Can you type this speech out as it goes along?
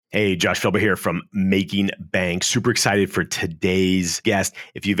Hey, Josh Felber here from Making Bank. Super excited for today's guest.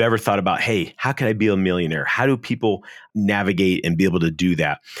 If you've ever thought about, hey, how can I be a millionaire? How do people navigate and be able to do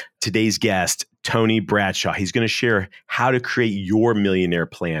that? Today's guest, Tony Bradshaw, he's going to share how to create your millionaire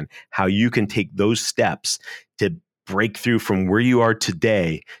plan, how you can take those steps to break through from where you are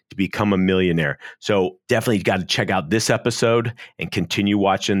today to become a millionaire. So definitely got to check out this episode and continue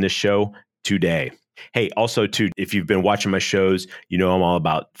watching this show today. Hey, also too, if you've been watching my shows, you know I'm all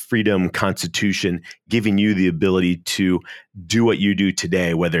about freedom, constitution, giving you the ability to do what you do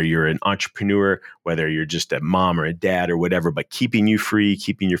today, whether you're an entrepreneur, whether you're just a mom or a dad or whatever, but keeping you free,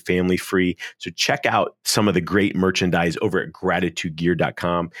 keeping your family free. So check out some of the great merchandise over at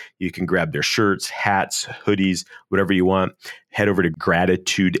gratitudegear.com. You can grab their shirts, hats, hoodies, whatever you want. Head over to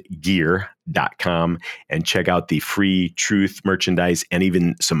gratitudegear.com and check out the free truth merchandise and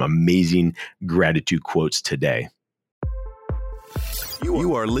even some amazing gratitude quotes today.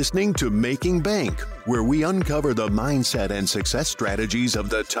 You are listening to Making Bank, where we uncover the mindset and success strategies of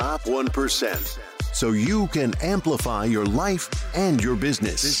the top 1%, so you can amplify your life and your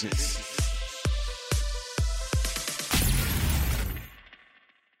business.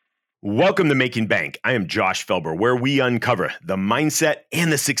 Welcome to Making Bank. I am Josh Felber, where we uncover the mindset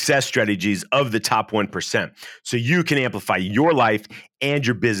and the success strategies of the top 1%, so you can amplify your life and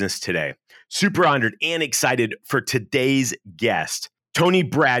your business today. Super honored and excited for today's guest. Tony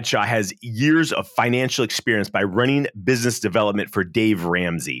Bradshaw has years of financial experience by running business development for Dave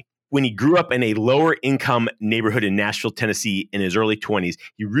Ramsey. When he grew up in a lower income neighborhood in Nashville, Tennessee in his early 20s,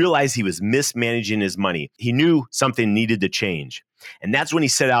 he realized he was mismanaging his money. He knew something needed to change. And that's when he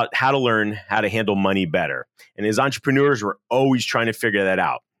set out how to learn how to handle money better. And his entrepreneurs were always trying to figure that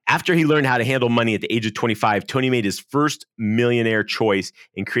out. After he learned how to handle money at the age of 25, Tony made his first millionaire choice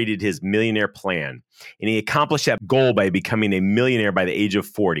and created his millionaire plan. And he accomplished that goal by becoming a millionaire by the age of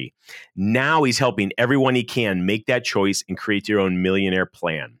 40. Now he's helping everyone he can make that choice and create their own millionaire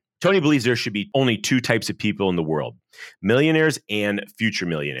plan. Tony believes there should be only two types of people in the world, millionaires and future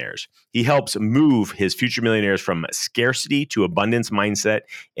millionaires. He helps move his future millionaires from scarcity to abundance mindset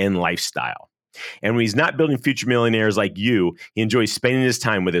and lifestyle. And when he's not building future millionaires like you, he enjoys spending his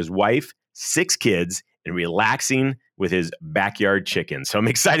time with his wife, 6 kids, and relaxing with his backyard chickens. So I'm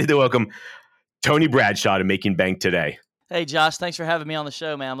excited to welcome Tony Bradshaw to Making Bank today. Hey, Josh, thanks for having me on the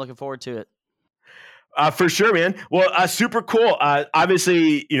show, man. I'm looking forward to it. For sure, man. Well, super cool.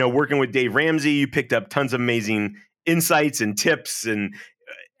 Obviously, working with Dave Ramsey, you picked up tons of amazing insights and tips, and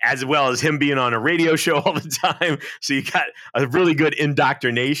as well as him being on a radio show all the time. So you got a really good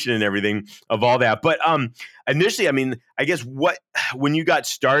indoctrination and everything of all that. But initially, I guess when you got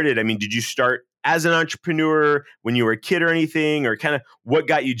started, did you start as an entrepreneur when you were a kid or anything, or kind of what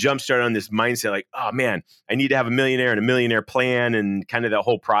got you jump started on this mindset? Like, oh man, I need to have a millionaire and a millionaire plan, and kind of that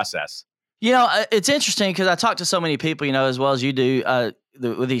whole process. It's interesting because I talk to so many people, as well as you do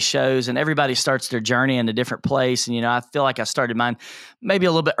with these shows, and everybody starts their journey in a different place. And, I feel like I started mine maybe a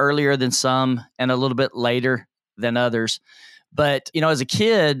little bit earlier than some and a little bit later than others. But, as a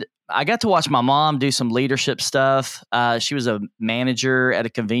kid, I got to watch my mom do some leadership stuff. She was a manager at a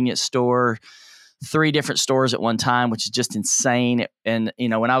convenience store, 3 different stores at one time, which is just insane. And,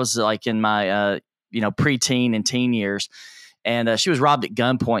 when I was like in my, preteen and teen years, and she was robbed at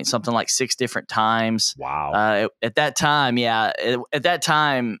gunpoint something like 6 different times. Wow. At that time,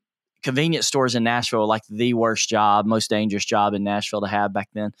 convenience stores in Nashville were like the worst job, most dangerous job in Nashville to have back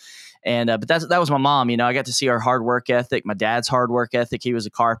then. And but that was my mom. I got to see her hard work ethic, my dad's hard work ethic. He was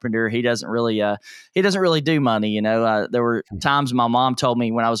a carpenter. He doesn't really do money. There were times my mom told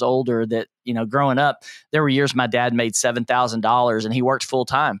me when I was older that growing up, there were years my dad made $7,000 and he worked full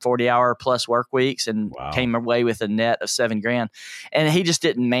time, 40-hour plus work weeks, and came away with a net of $7,000. And he just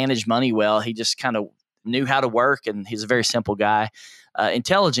didn't manage money well. He just kind of knew how to work, and he's a very simple guy,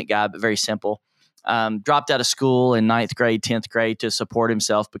 intelligent guy, but very simple. Dropped out of school in 9th grade, 10th grade to support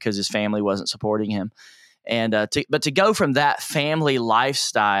himself because his family wasn't supporting him. And but to go from that family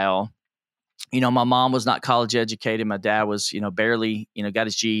lifestyle, my mom was not college educated. My dad was, barely, got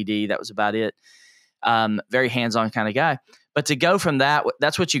his GED. That was about it. Very hands-on kind of guy. But to go from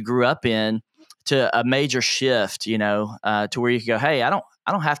that's what you grew up in, to a major shift, to where you could go, hey, I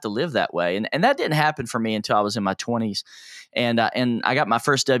don't have to live that way. And that didn't happen for me until I was in my 20s. And I got my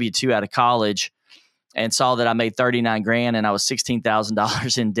first W-2 out of college and saw that I made $39,000 and I was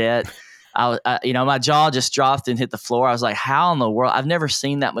 $16,000 in debt. My jaw just dropped and hit the floor. I was like, how in the world? I've never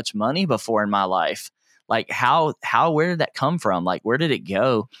seen that much money before in my life. Like where did that come from? Like, where did it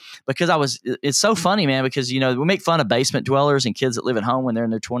go? Because it's so funny, man, because, we make fun of basement dwellers and kids that live at home when they're in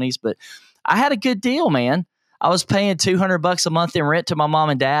their 20s, but I had a good deal, man. I was paying $200 a month in rent to my mom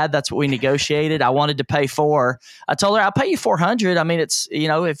and dad. That's what we negotiated. I wanted to pay $400. I told her I'll pay you $400. I mean, it's,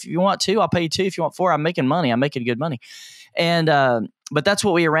 if you want $200, I'll pay you $200. If you want $400, I'm making money. I'm making good money. And, but that's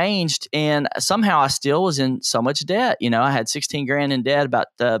what we arranged. And somehow I still was in so much debt. I had 16 grand in debt,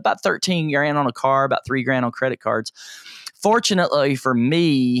 about 13 grand on a car, about 3 grand on credit cards. Fortunately for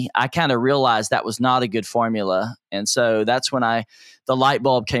me, I kind of realized that was not a good formula. And so that's when the light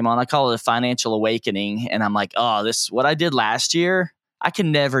bulb came on. I call it a financial awakening. And I'm like, oh, what I did last year, I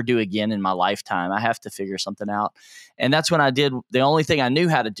can never do again in my lifetime. I have to figure something out. And that's when I did the only thing I knew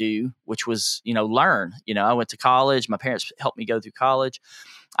how to do, which was, learn. I went to college. My parents helped me go through college.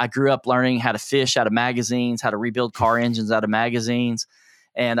 I grew up learning how to fish out of magazines, how to rebuild car engines out of magazines.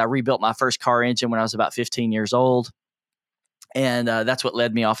 And I rebuilt my first car engine when I was about 15 years old. And that's what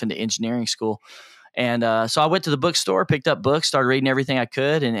led me off into engineering school. And so I went to the bookstore, picked up books, started reading everything I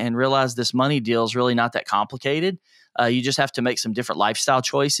could, and realized this money deal is really not that complicated. You just have to make some different lifestyle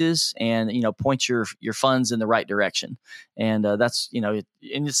choices and, point your funds in the right direction. And that's, and it's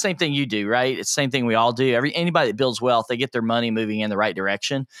the same thing you do, right? It's the same thing we all do. Anybody that builds wealth, they get their money moving in the right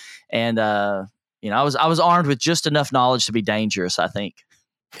direction. And, I was armed with just enough knowledge to be dangerous, I think.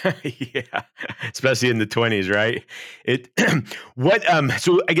 Yeah, especially in the 20s, right?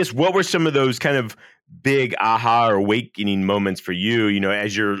 So I guess what were some of those kind of big aha or awakening moments for you,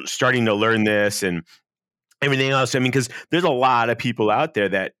 as you're starting to learn this and everything else? I mean, because there's a lot of people out there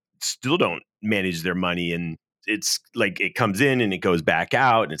that still don't manage their money, and it's like it comes in and it goes back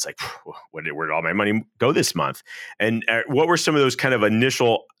out, and it's like, where did all my money go this month? And what were some of those kind of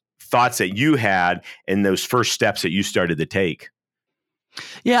initial thoughts that you had and those first steps that you started to take?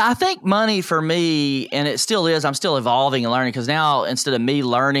 Yeah, I think money for me, and it still is, I'm still evolving and learning, because now instead of me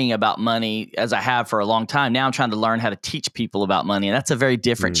learning about money as I have for a long time, now I'm trying to learn how to teach people about money. And that's a very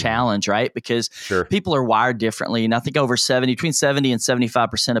different challenge, right? Because people are wired differently. And I think between 70 and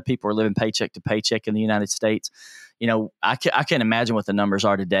 75% of people are living paycheck to paycheck in the United States. I can't imagine what the numbers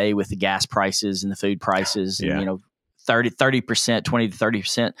are today with the gas prices and the food prices. Yeah. And, 30%, 20 to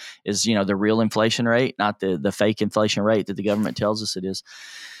 30% is, the real inflation rate, not the fake inflation rate that the government tells us it is.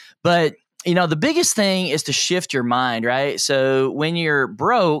 But, the biggest thing is to shift your mind, right? So when you're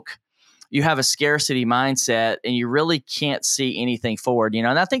broke, you have a scarcity mindset and you really can't see anything forward, and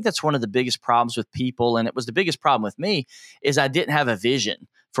I think that's one of the biggest problems with people. And it was the biggest problem with me, is I didn't have a vision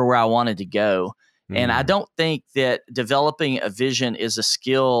for where I wanted to go. And I don't think that developing a vision is a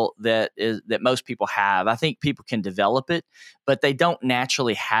skill that most people have. I think people can develop it, but they don't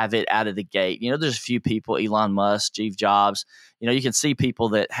naturally have it out of the gate. There's a few people, Elon Musk, Steve Jobs, you can see people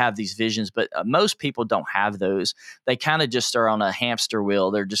that have these visions, but most people don't have those. They kind of just are on a hamster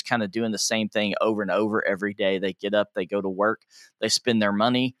wheel. They're just kind of doing the same thing over and over every day. They get up, they go to work, they spend their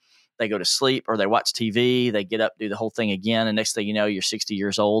money, they go to sleep, or they watch TV, they get up, do the whole thing again. And next thing you know, you're 60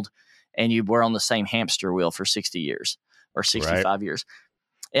 years old. And you were on the same hamster wheel for 60 years or 65 years.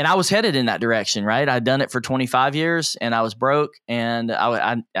 And I was headed in that direction, right? I'd done it for 25 years and I was broke, and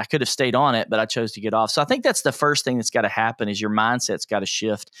I could have stayed on it, but I chose to get off. So I think that's the first thing that's got to happen, is your mindset's got to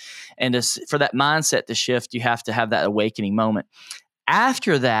shift. And for that mindset to shift, you have to have that awakening moment.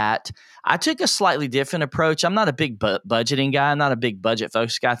 After that, I took a slightly different approach. I'm not a big budgeting guy. I'm not a big budget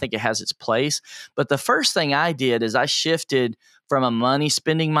focused guy. I think it has its place. But the first thing I did is I shifted from a money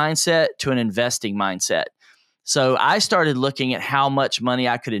spending mindset to an investing mindset. So I started looking at how much money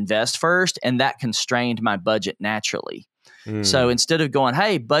I could invest first, and that constrained my budget naturally. So instead of going,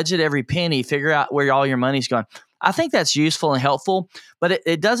 hey, budget every penny, figure out where all your money's going, I think that's useful and helpful, but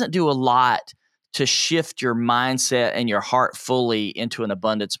it doesn't do a lot to shift your mindset and your heart fully into an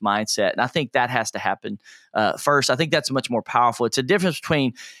abundance mindset. And I think that has to happen first. I think that's much more powerful. It's a difference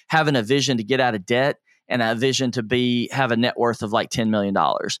between having a vision to get out of debt and a vision to have a net worth of like $10 million.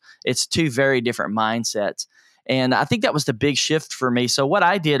 It's two very different mindsets. And I think that was the big shift for me. So what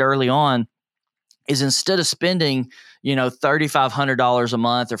I did early on is, instead of spending, $3,500 a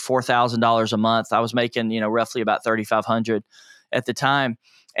month or $4,000 a month, I was making, roughly about $3,500 at the time.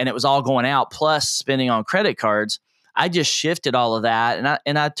 And it was all going out plus spending on credit cards. I just shifted all of that.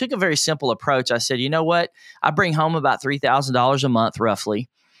 And I took a very simple approach. I said, you know what? I bring home about $3,000 a month, roughly.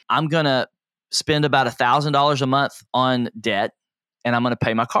 I'm going to spend about $1,000 a month on debt, and I'm going to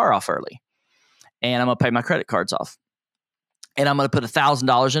pay my car off early, and I'm going to pay my credit cards off, and I'm going to put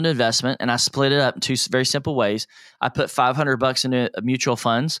 $1,000 in investment. And I split it up in two very simple ways. I put $500 into mutual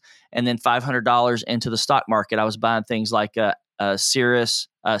funds, and then $500 into the stock market. I was buying things like Cirrus,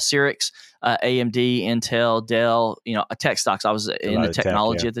 AMD, Intel, Dell, tech stocks. I was into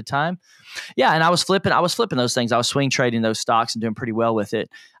technology at the time. Yeah, and I was flipping those things. I was swing trading those stocks and doing pretty well with it.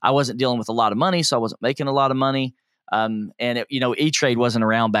 I wasn't dealing with a lot of money, so I wasn't making a lot of money. And E-Trade wasn't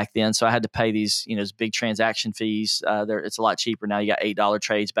around back then, so I had to pay these, big transaction fees. It's a lot cheaper now. You got $8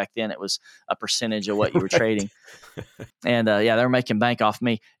 trades. Back then, it was a percentage of what you were trading. And they were making bank off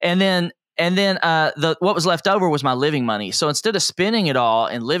me. And then what was left over was my living money. So instead of spending it all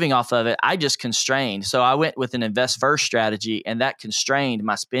and living off of it, I just constrained. So I went with an invest first strategy, and that constrained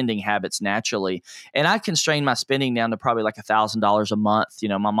my spending habits naturally. And I constrained my spending down to probably like $1,000 a month.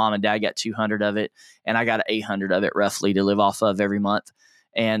 My mom and dad got 200 of it, and I got 800 of it roughly to live off of every month.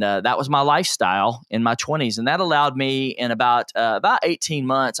 And that was my lifestyle in my 20s. And that allowed me in about 18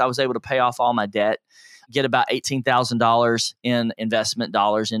 months, I was able to pay off all my debt, get about $18,000 in investment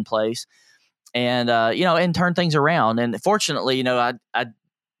dollars in place. And, and turn things around. And fortunately,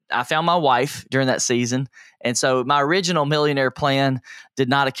 I found my wife during that season. And so my original millionaire plan did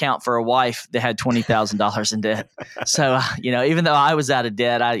not account for a wife that had $20,000 in debt. So, even though I was out of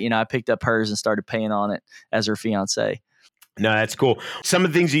debt, I picked up hers and started paying on it as her fiance. No, that's cool. Some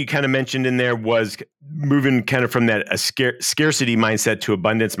of the things that you kind of mentioned in there was moving kind of from that scarcity mindset to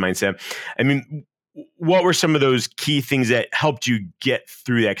abundance mindset. I mean, what were some of those key things that helped you get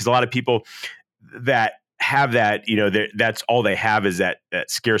through that? Because a lot of people that have that, that's all they have is that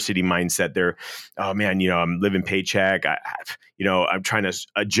scarcity mindset. They're, oh man, I'm living paycheck. I'm trying to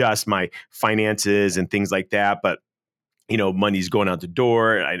adjust my finances and things like that. But, money's going out the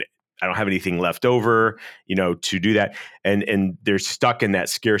door. I don't have anything left over, to do that. And they're stuck in that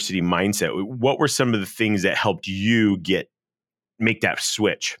scarcity mindset. What were some of the things that helped you make that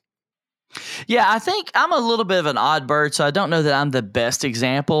switch? Yeah, I think I'm a little bit of an odd bird, so I don't know that I'm the best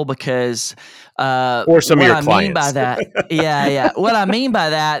example because or some of your clients. What I mean by that, what I mean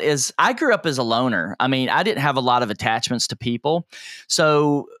by that is I grew up as a loner. I mean, I didn't have a lot of attachments to people.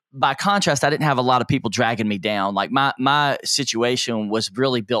 So by contrast, I didn't have a lot of people dragging me down. Like my situation was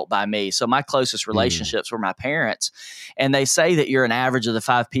really built by me. So my closest relationships were my parents. And they say that you're an average of the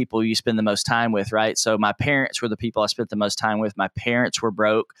 5 people you spend the most time with, right? So my parents were the people I spent the most time with. My parents were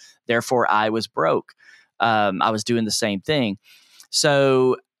broke. Therefore, I was broke. I was doing the same thing.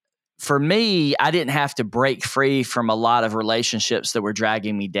 So for me, I didn't have to break free from a lot of relationships that were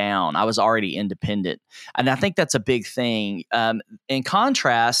dragging me down. I was already independent. And I think that's a big thing. In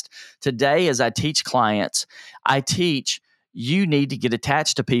contrast, today, as I teach clients, you need to get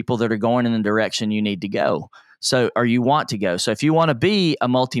attached to people that are going in the direction you need to go. Or you want to go. So if you want to be a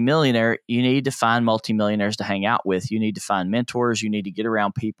multimillionaire, you need to find multimillionaires to hang out with. You need to find mentors. You need to get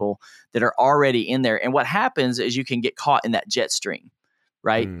around people that are already in there. And what happens is you can get caught in that jet stream.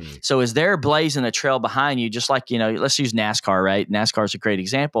 Right. So as they're blazing a trail behind you, just like, let's use NASCAR, right? NASCAR is a great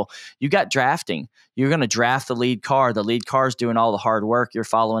example. You got drafting. You're going to draft the lead car. The lead car is doing all the hard work. You're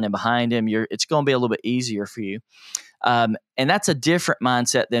following in behind him. It's going to be a little bit easier for you. And that's a different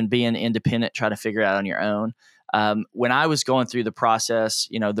mindset than being independent, trying to figure it out on your own. When I was going through the process,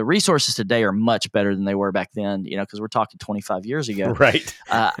 the resources today are much better than they were back then, because we're talking 25 years ago. Right.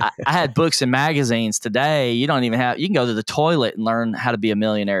 I had books and magazines. Today, you don't even you can go to the toilet and learn how to be a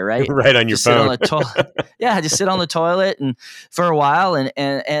millionaire, right? Right on your phone. Just sit on the toilet and for a while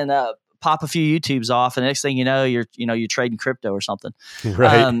and pop a few YouTubes off. And the next thing you know, you're trading crypto or something.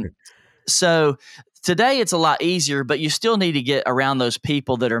 Right. So today it's a lot easier, but you still need to get around those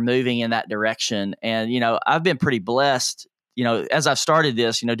people that are moving in that direction. And, I've been pretty blessed, as I've started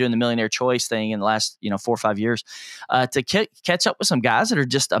this, doing the Millionaire Choice thing in the last, 4 or 5 years, to catch up with some guys that are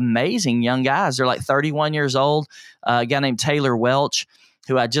just amazing young guys. They're like 31 years old. A guy named Taylor Welch,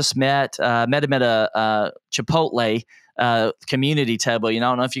 who I just met him at a Chipotle community table. I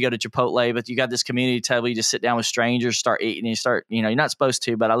don't know if you go to Chipotle, but you got this community table. You just sit down with strangers, start eating, and you start, you're not supposed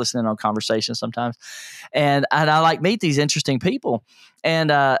to, but I listen in on conversations sometimes. And I meet these interesting people.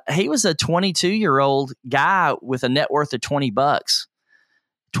 And he was a 22-year-old guy with a net worth of $20.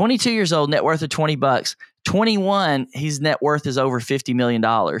 22 years old, net worth of $20. 21, his net worth is over $50 million.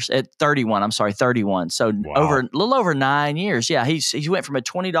 At 31. So wow. a little over 9 years. Yeah, he went from a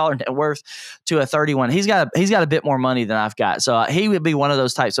 $20 net worth to a 31. He's got a bit more money than I've got. So he would be one of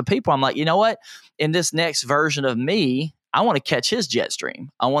those types of people. I'm like, you know what? In this next version of me, I want to catch his jet stream.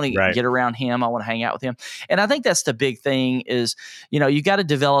 I want to get around him. I want to hang out with him. And I think that's the big thing is, you got to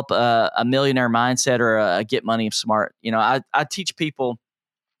develop a millionaire mindset or a get money smart. I teach people,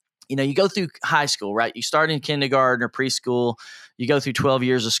 you go through high school, right? You start in kindergarten or preschool, you go through 12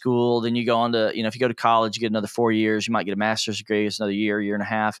 years of school, then you go on to, if you go to college, you get another 4 years, you might get a master's degree, it's another year and a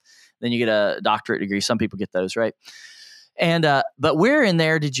half, then you get a doctorate degree. Some people get those, right? And but where in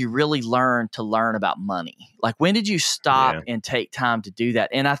there did you really learn about money? Like, when did you stop and take time to do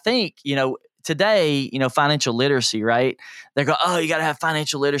that? And I think, today, financial literacy, right? They go, oh, you got to have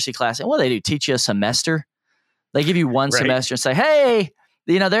financial literacy class. And what do they do? Teach you a semester? They give you one semester and say, hey,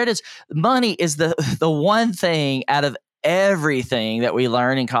 there it is. Money is the one thing out of everything that we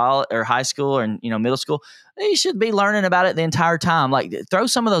learn in college or high school or middle school. You should be learning about it the entire time. Like, throw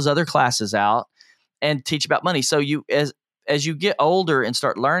some of those other classes out and teach about money. So you, as you get older and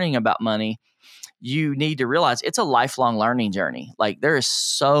start learning about money, you need to realize it's a lifelong learning journey. Like, there is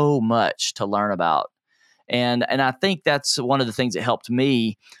so much to learn about. And I think that's one of the things that helped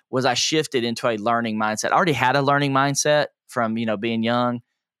me was I shifted into a learning mindset. I already had a learning mindset from, being young,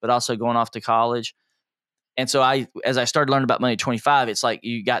 but also going off to college. And so as I started learning about money at 25, it's like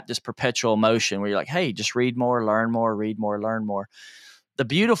you got this perpetual motion where you're like, hey, just read more, learn more, read more, learn more. The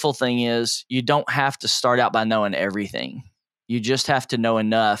beautiful thing is you don't have to start out by knowing everything. You just have to know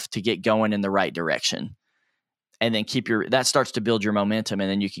enough to get going in the right direction. And then that starts to build your momentum, and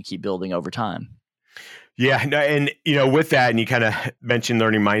then you can keep building over time. Yeah. No, and, with that, and you kind of mentioned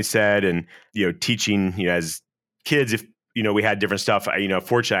learning mindset and, teaching, as kids, if, we had different stuff.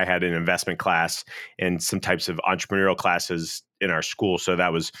 Fortunately, I had an investment class and some types of entrepreneurial classes in our school. So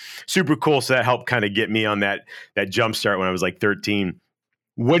that was super cool. So that helped kind of get me on that jump start when I was like 13.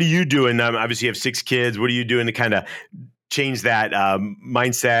 What are you doing? Obviously, you have 6 kids. What are you doing to kind of change that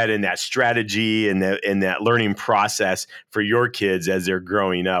mindset and that strategy and that learning process for your kids as they're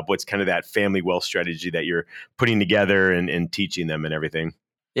growing up? What's kind of that family wealth strategy that you're putting together and teaching them and everything?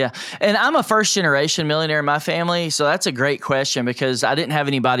 Yeah. And I'm a first generation millionaire in my family. So that's a great question because I didn't have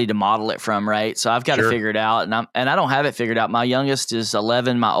anybody to model it from, right? So I've got to figure it out. And I don't have it figured out. My youngest is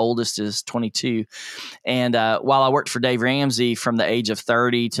 11. My oldest is 22. And while I worked for Dave Ramsey from the age of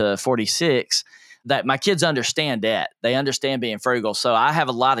 30 to 46, that my kids understand debt. They understand being frugal. So I have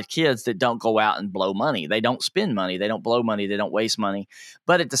a lot of kids that don't go out and blow money. They don't spend money. They don't blow money. They don't waste money.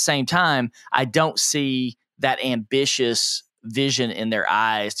 But at the same time, I don't see that ambitious vision in their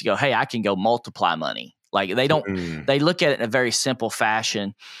eyes to go, hey, I can go multiply money. Like they don't, they look at it in a very simple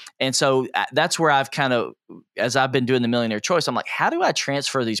fashion. And so that's where I've kind of, as I've been doing the Millionaire Choice, I'm like, how do I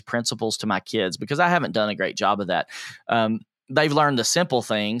transfer these principles to my kids? Because I haven't done a great job of that. They've learned the simple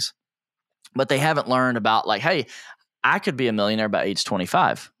things, but they haven't learned about like, hey, I could be a millionaire by age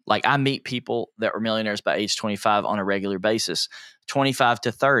 25. Like I meet people that were millionaires by age 25 on a regular basis, 25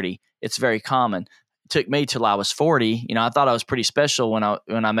 to 30. It's very common. Took me till I was 40. I thought I was pretty special when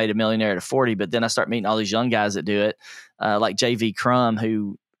I made a millionaire at 40, but then I start meeting all these young guys that do it, like JV Crum,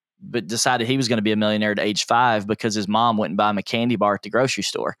 who decided he was going to be a millionaire at age 5 because his mom went and bought him a candy bar at the grocery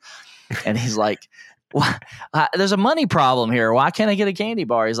store. And he's like, there's a money problem here. Why can't I get a candy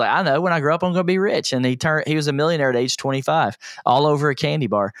bar? He's like, I know when I grow up, I'm going to be rich. And he was a millionaire at age 25, all over a candy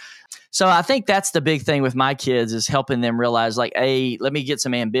bar. So I think that's the big thing with my kids is helping them realize like, hey, let me get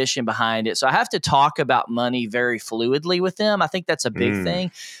some ambition behind it. So I have to talk about money very fluidly with them. I think that's a big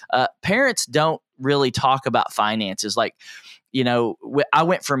thing. Parents don't really talk about finances. Like, I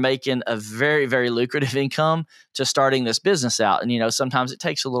went from making a very, very lucrative income to starting this business out. And, sometimes it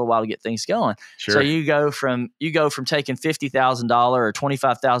takes a little while to get things going. Sure. So you go from taking $50,000 or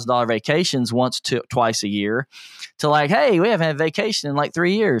 $25,000 vacations twice a year to like, hey, we haven't had a vacation in like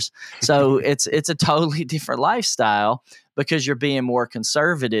 3 years. So it's a totally different lifestyle because you're being more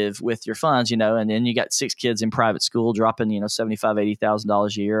conservative with your funds, and then you got 6 kids in private school dropping, $75,000,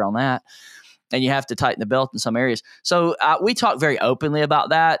 $80,000 a year on that. And you have to tighten the belt in some areas. So we talk very openly about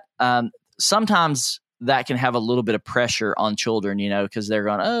that. Sometimes that can have a little bit of pressure on children, because they're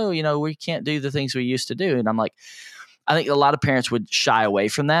going, oh, we can't do the things we used to do. And I'm like, I think a lot of parents would shy away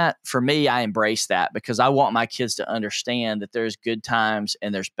from that. For me, I embrace that because I want my kids to understand that there's good times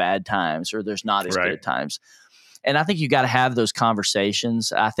and there's bad times or there's not as good times. And I think you got to have those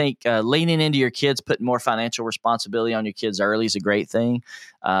conversations. I think leaning into your kids, putting more financial responsibility on your kids early is a great thing.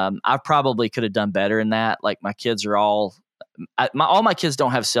 I probably could have done better in that. Like my kids are all my kids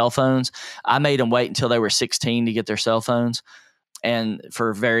don't have cell phones. I made them wait until they were 16 to get their cell phones. And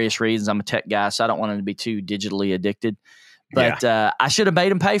for various reasons, I'm a tech guy, so I don't want them to be too digitally addicted. But I should have made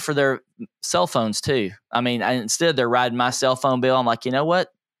them pay for their cell phones too. I mean, instead they're riding my cell phone bill. I'm like, you know what?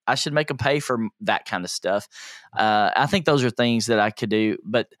 I should make them pay for that kind of stuff. I think those are things that I could do.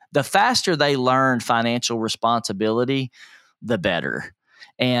 But the faster they learn financial responsibility, the better.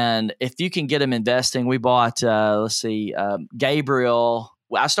 And if you can get them investing, we bought, Gabriel.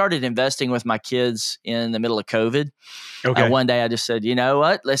 I started investing with my kids in the middle of COVID. Okay. One day I just said, you know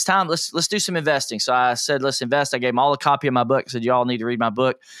what, let's do some investing. So I said, let's invest. I gave them all a copy of my book. I said, you all need to read my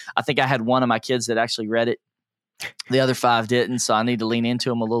book. I think I had one of my kids that actually read it. The other 5 didn't, so I need to lean into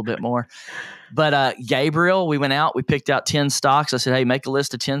them a little bit more. But Gabriel, we went out, we picked out 10 stocks. I said, hey, make a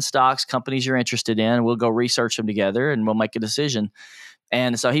list of 10 stocks, companies you're interested in, and we'll go research them together and we'll make a decision.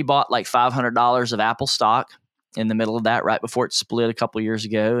 And so he bought like $500 of Apple stock in the middle of that, right before it split a couple of years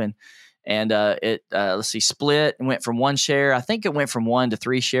ago. And it split and went from 1 share. I think it went from 1 to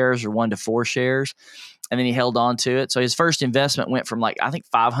 3 shares or 1 to 4 shares. And then he held on to it. So his first investment went from like, I think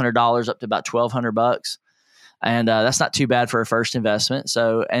 $500 up to about $1,200. And that's not too bad for a first investment.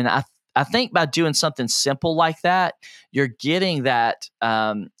 So, and I think by doing something simple like that, you're getting that,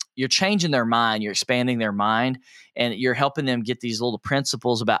 you're changing their mind, you're expanding their mind, and you're helping them get these little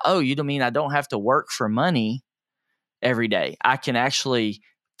principles about, oh, you don't mean I don't have to work for money every day. I can actually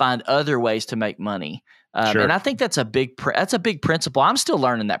find other ways to make money. Sure. And I think that's a big principle. I'm still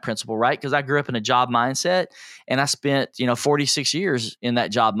learning that principle, right? Because I grew up in a job mindset, and I spent 46 years in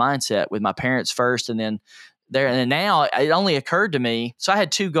that job mindset with my parents first, and then there. And now it only occurred to me. So I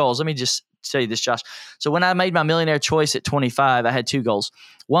had 2 goals. Let me just tell you this, Josh. So when I made my millionaire choice at 25, I had 2 goals.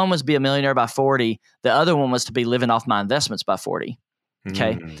 One was to be a millionaire by 40. The other one was to be living off my investments by 40.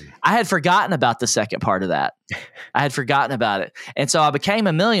 Okay. I had forgotten about the second part of that. I had forgotten about it. And so I became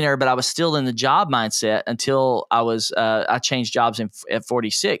a millionaire, but I was still in the job mindset until I changed jobs at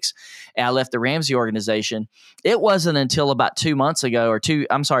 46, and I left the Ramsey organization. It wasn't until about 2 months ago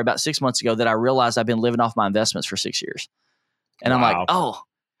about 6 months ago that I realized I've been living off my investments for 6 years. And I'm like, oh,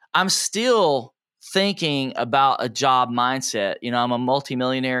 I'm still thinking about a job mindset. I'm a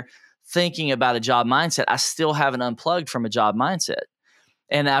multimillionaire thinking about a job mindset. I still haven't unplugged from a job mindset.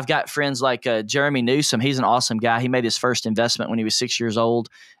 And I've got friends like Jeremy Newsom. He's an awesome guy. He made his first investment when he was 6 years old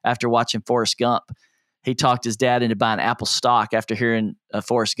after watching Forrest Gump. He talked his dad into buying Apple stock after hearing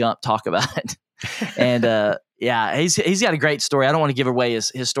Forrest Gump talk about it. And he's got a great story. I don't want to give away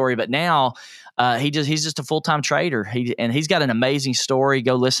his story, but now he's just a full-time trader. He's got an amazing story.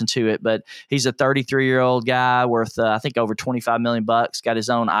 Go listen to it. But he's a 33-year-old guy worth I think over $25 million. Got his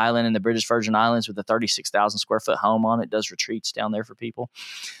own island in the British Virgin Islands with a 36,000 square foot home on it. Does retreats down there for people.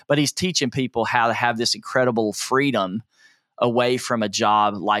 But he's teaching people how to have this incredible freedom away from a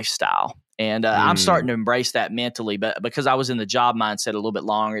job lifestyle. And I'm starting to embrace that mentally, but because I was in the job mindset a little bit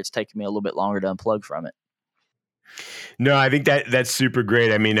longer, it's taken me a little bit longer to unplug from it. No, I think that's super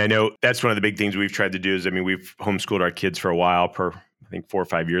great. I mean, I know that's one of the big things we've tried to do is, we've homeschooled our kids for a while, I think 4 or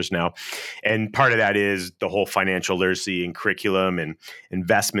 5 years now. And part of that is the whole financial literacy and curriculum and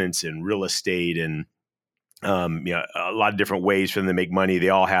investments and real estate and a lot of different ways for them to make money. They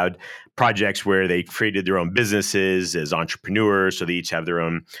all had projects where they created their own businesses as entrepreneurs. So they each have their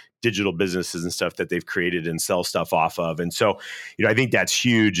own digital businesses and stuff that they've created and sell stuff off of. And so, I think that's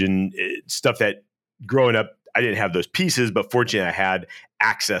huge and stuff that growing up, I didn't have those pieces, but fortunately I had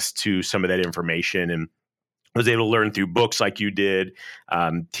access to some of that information and was able to learn through books like you did,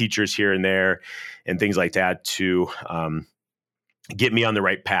 teachers here and there and things like that to get me on the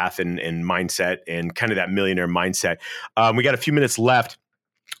right path and mindset and kind of that millionaire mindset. We got a few minutes left.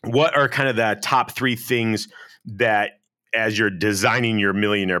 What are kind of the top 3 things that as you're designing your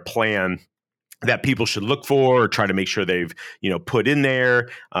millionaire plan that people should look for or try to make sure they've, put in there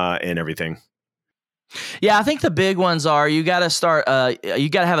and everything? Yeah, I think the big ones are you got to start. You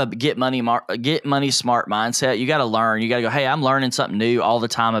got to have a get money smart mindset. You got to learn. You got to go, hey, I'm learning something new all the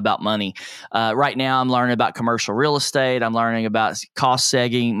time about money. Right now, I'm learning about commercial real estate. I'm learning about cost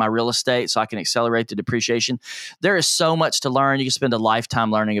segging my real estate so I can accelerate the depreciation. There is so much to learn. You can spend a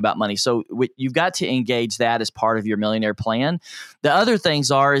lifetime learning about money. So you've got to engage that as part of your millionaire plan. The other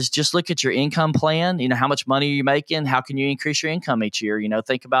things is just look at your income plan. How much money are you making? How can you increase your income each year?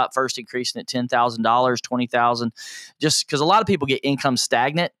 Think about first increasing it $10,000. $20,000, just because a lot of people get income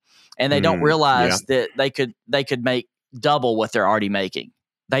stagnant and they don't realize that they could make double what they're already making.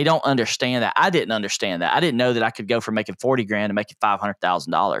 They don't understand that. I didn't understand that. I didn't know that I could go from making $40,000 to making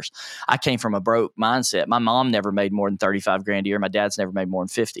 $500,000. I came from a broke mindset. My mom never made more than $35,000 a year. My dad's never made more than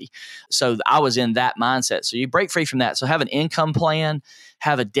 50. So I was in that mindset. So you break free from that. So have an income plan,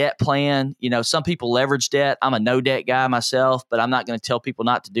 have a debt plan. Some people leverage debt. I'm a no debt guy myself, but I'm not going to tell people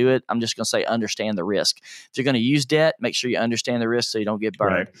not to do it. I'm just going to say, understand the risk. If you're going to use debt, make sure you understand the risk so you don't get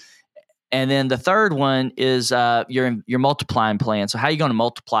burned. Right. And then the third one is your multiplying plan. So how are you going to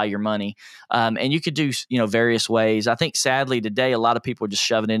multiply your money? And you could do various ways. I think sadly today a lot of people are just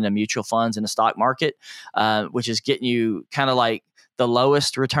shoving it into mutual funds in the stock market, which is getting you kind of like the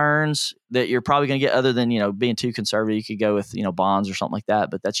lowest returns that you're probably going to get, other than, being too conservative. You could go with, bonds or something like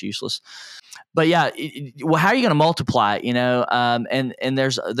that, but that's useless. But yeah, well, how are you going to multiply it? And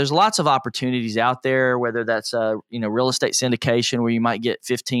there's lots of opportunities out there, whether that's real estate syndication, where you might get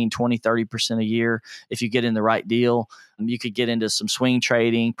 15, 20, 30% a year if you get in the right deal. You could get into some swing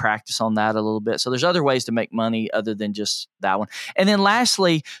trading, practice on that a little bit. So there's other ways to make money other than just that one. And then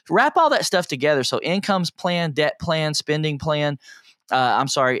lastly, wrap all that stuff together. So incomes plan, debt plan, spending plan,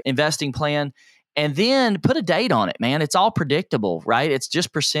 investing plan. And then put a date on it, man. It's all predictable, right? It's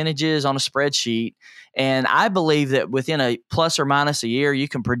just percentages on a spreadsheet. And I believe that within a plus or minus a year, you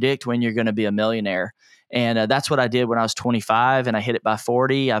can predict when you're going to be a millionaire. And that's what I did when I was 25, and I hit it by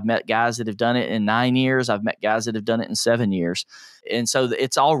 40. I've met guys that have done it in 9 years. I've met guys that have done it in 7 years. And so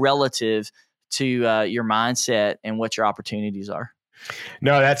it's all relative to your mindset and what your opportunities are.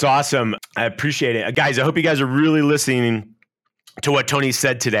 No, that's awesome. I appreciate it. Guys, I hope you guys are really listening to what Tony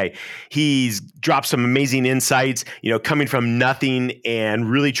said today. He's dropped some amazing insights, coming from nothing and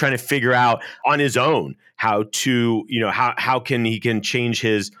really trying to figure out on his own how to, how he can change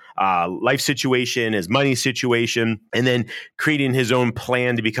his life situation, his money situation, and then creating his own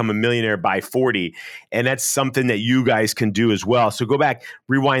plan to become a millionaire by 40. And that's something that you guys can do as well. So go back,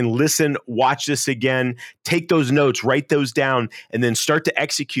 rewind, listen, watch this again, take those notes, write those down, and then start to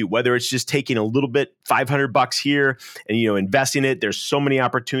execute, whether it's just taking a little bit, $500 here and, investing it. There's so many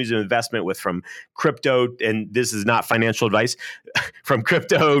opportunities of investment from crypto, and this is not financial advice, from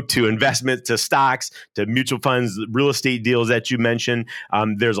crypto to investment to stocks to mutual funds, real estate deals that you mentioned.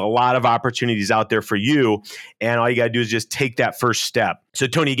 There's a lot of opportunities out there for you. And all you got to do is just take that first step. So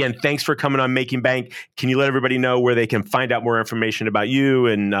Tony, again, thanks for coming on Making Bank. Can you let everybody know where they can find out more information about you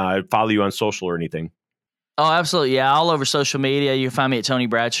and follow you on social or anything? Oh, absolutely. Yeah. All over social media. You can find me at Tony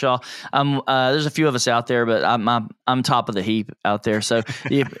Bradshaw. There's a few of us out there, but I'm top of the heap out there. So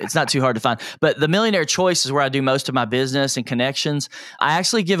it's not too hard to find. But the Millionaire Choice is where I do most of my business and connections. I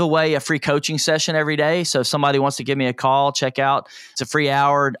actually give away a free coaching session every day. So if somebody wants to give me a call, check out. It's a free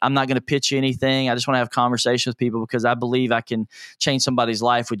hour. I'm not going to pitch you anything. I just want to have conversations with people because I believe I can change somebody's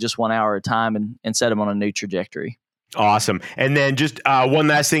life with just 1 hour at a time and set them on a new trajectory. Awesome. And then just one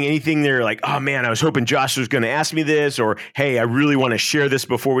last thing, anything they're like, oh man, I was hoping Josh was going to ask me this, or, hey, I really want to share this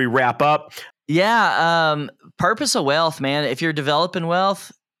before we wrap up. Yeah. Purpose of wealth, man. If you're developing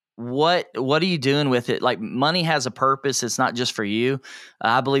wealth, what are you doing with it? Like, money has a purpose. It's not just for you.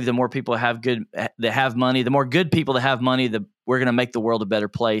 I believe the more people that have money, the more good people that have money, we're going to make the world a better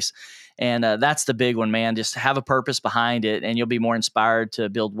place. And that's the big one, man. Just have a purpose behind it and you'll be more inspired to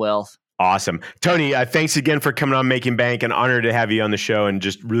build wealth. Awesome. Tony, thanks again for coming on Making Bank. An honor to have you on the show and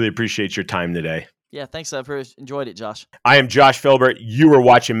just really appreciate your time today. Yeah, thanks. I've enjoyed it, Josh. I am Josh Felber. You are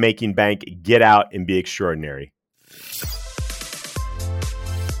watching Making Bank. Get out and be extraordinary.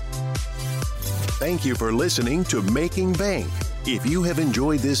 Thank you for listening to Making Bank. If you have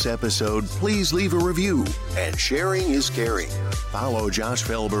enjoyed this episode, please leave a review, and sharing is caring. Follow Josh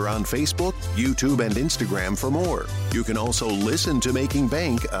Felber on Facebook, YouTube, and Instagram for more. You can also listen to Making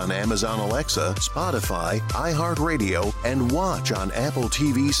Bank on Amazon Alexa, Spotify, iHeartRadio, and watch on Apple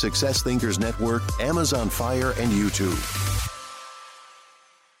TV, Success Thinkers Network, Amazon Fire, and YouTube.